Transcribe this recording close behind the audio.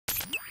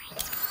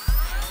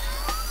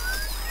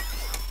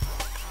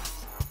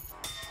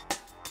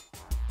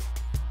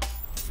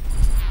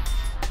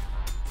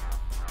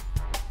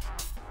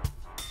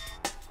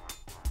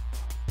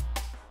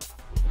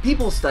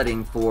People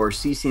studying for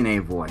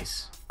CCNA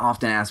Voice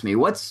often ask me,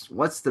 what's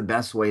the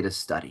best way to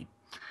study?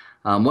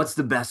 What's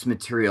the best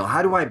material?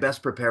 How do I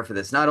best prepare for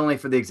this? Not only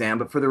for the exam,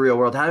 but for the real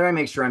world. How do I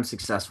make sure I'm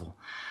successful?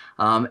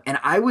 And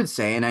I would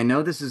say, and I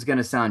know this is going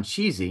to sound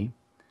cheesy,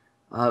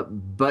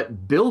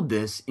 but build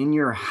this in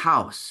your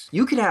house.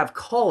 You could have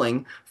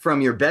calling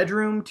from your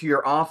bedroom to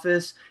your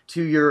office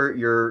to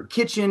your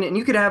kitchen, and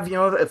you could have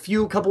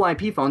a couple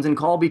IP phones and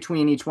call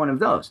between each one of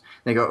those.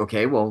 They go,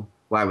 okay, well,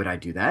 why would I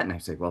do that? And I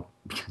say, well,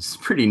 because it's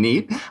pretty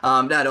neat.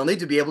 Not only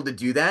to be able to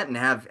do that and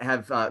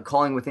have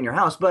calling within your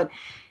house, but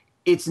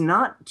it's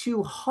not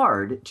too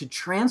hard to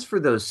transfer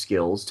those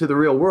skills to the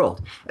real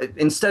world.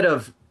 Instead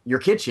of your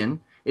kitchen,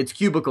 it's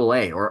cubicle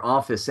A or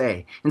office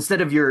A. Instead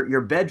of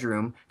your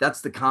bedroom, that's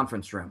the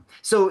conference room.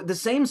 So the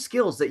same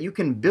skills that you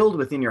can build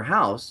within your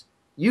house,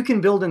 you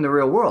can build in the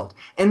real world.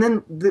 And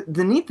then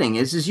the neat thing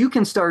is you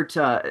can start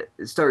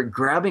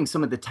grabbing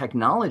some of the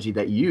technology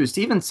that you use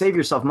to even save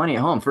yourself money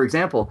at home. For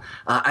example,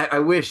 I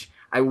wish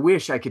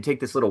I could take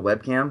this little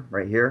webcam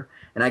right here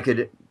and I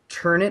could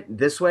turn it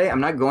this way.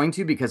 I'm not going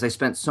to, because I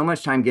spent so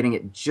much time getting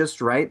it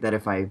just right that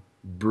if I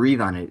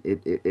breathe on it,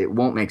 it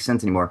won't make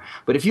sense anymore.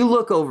 But if you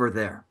look over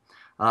there,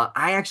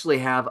 I actually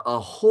have a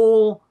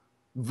whole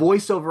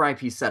voice over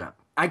IP setup.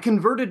 I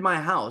converted my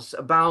house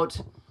about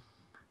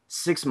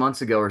 6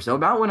 months ago or so.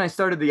 About when I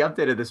started the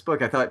update of this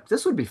book, I thought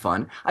this would be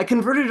fun. I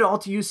converted it all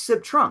to use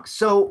SIP trunks.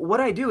 So what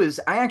I do is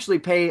I actually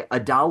pay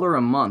 $1 a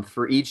month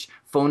for each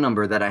phone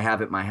number that I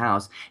have at my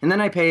house. And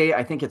then I pay,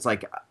 I think it's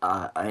like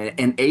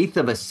an eighth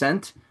of a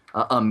cent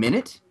a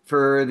minute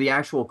for the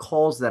actual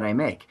calls that I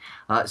make.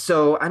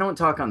 So I don't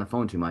talk on the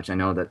phone too much. I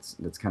know that's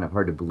kind of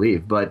hard to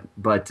believe, but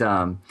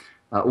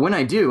when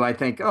I do, I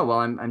think, oh, well,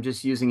 I'm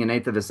just using an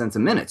eighth of a cent a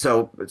minute.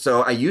 So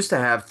I used to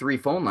have 3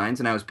 phone lines,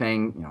 and I was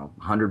paying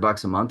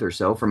 $100 a month or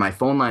so for my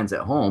phone lines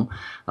at home,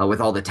 with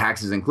all the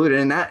taxes included.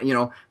 And that,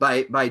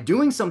 by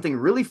doing something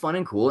really fun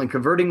and cool and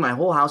converting my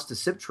whole house to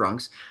SIP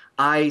trunks,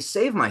 I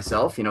save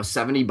myself,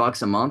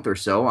 $70 a month or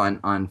so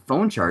on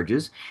phone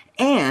charges,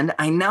 and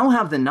I now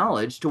have the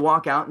knowledge to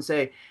walk out and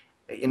say,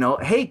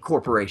 hey,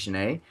 Corporation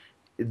A,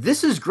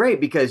 this is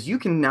great because you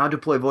can now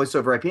deploy voice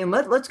over IP, and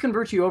let's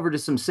convert you over to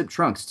some SIP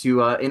trunks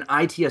to an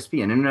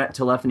ITSP, an Internet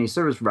Telephony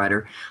Service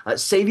Provider,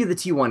 save you the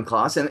T1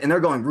 costs, and they're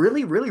going,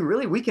 really,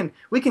 we can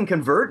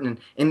convert,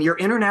 and your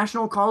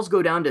international calls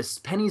go down to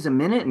pennies a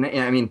minute, and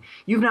I mean,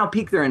 you've now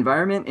piqued their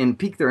environment and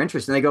piqued their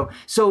interest, and they go,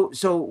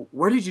 so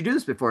where did you do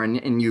this before?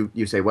 And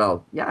you say,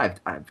 well, yeah,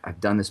 I've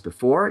done this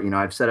before,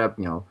 I've set up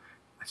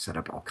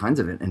all kinds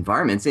of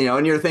environments,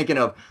 and you're thinking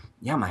of,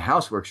 yeah, my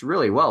house works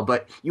really well,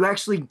 but you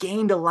actually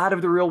gained a lot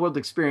of the real world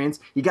experience.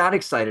 You got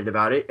excited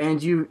about it,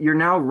 and you're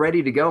now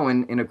ready to go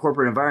in a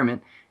corporate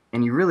environment,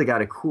 and you really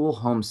got a cool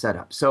home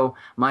setup. So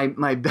my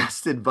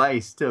best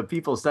advice to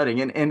people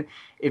studying, and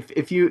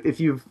if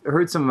you've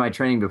heard some of my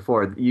training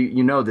before,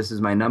 you know this is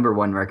my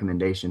 #1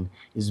 recommendation,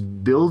 is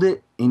build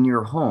it in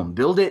your home.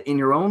 Build it in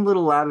your own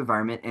little lab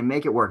environment and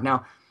make it work.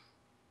 Now,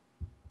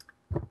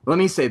 let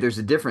me say there's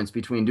a difference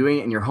between doing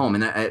it in your home,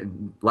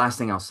 and last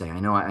thing I'll say,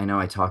 I know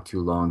I talk too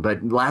long,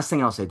 but last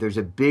thing I'll say, there's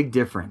a big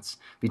difference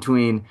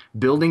between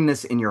building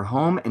this in your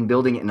home and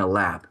building it in a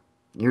lab.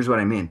 Here's what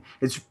I mean.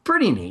 It's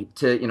pretty neat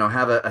to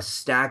have a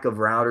stack of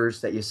routers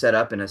that you set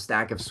up and a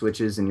stack of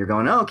switches, and you're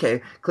going, oh,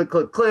 okay,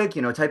 click,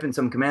 type in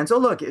some commands. Oh,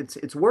 look,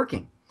 it's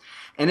working.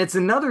 And it's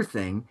another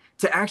thing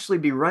to actually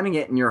be running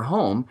it in your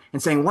home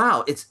and saying,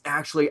 wow, it's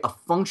actually a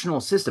functional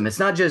system. It's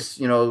not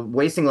just,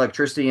 wasting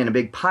electricity in a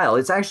big pile.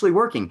 It's actually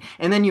working.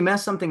 And then you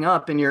mess something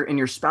up and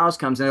your spouse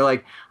comes and they're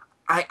like,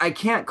 I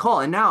can't call.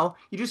 And now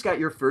you just got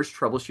your first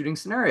troubleshooting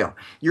scenario.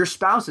 Your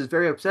spouse is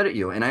very upset at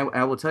you. And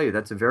I will tell you,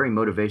 that's a very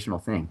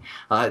motivational thing.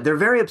 They're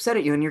very upset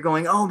at you, and you're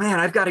going, oh, man,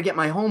 I've got to get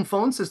my home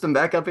phone system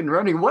back up and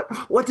running.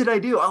 What did I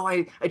do? Oh,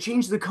 I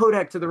changed the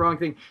codec to the wrong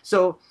thing.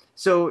 So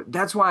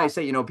that's why I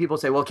say, people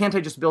say, well, can't I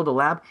just build a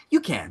lab? You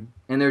can,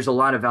 and there's a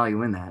lot of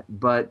value in that.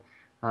 But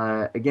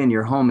again,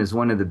 your home is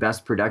one of the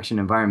best production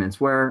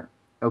environments where,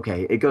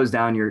 okay, it goes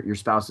down, your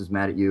spouse is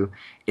mad at you.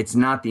 It's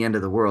not the end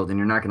of the world, and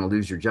you're not going to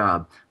lose your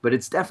job. But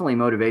it's definitely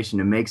motivation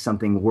to make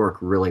something work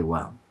really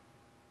well.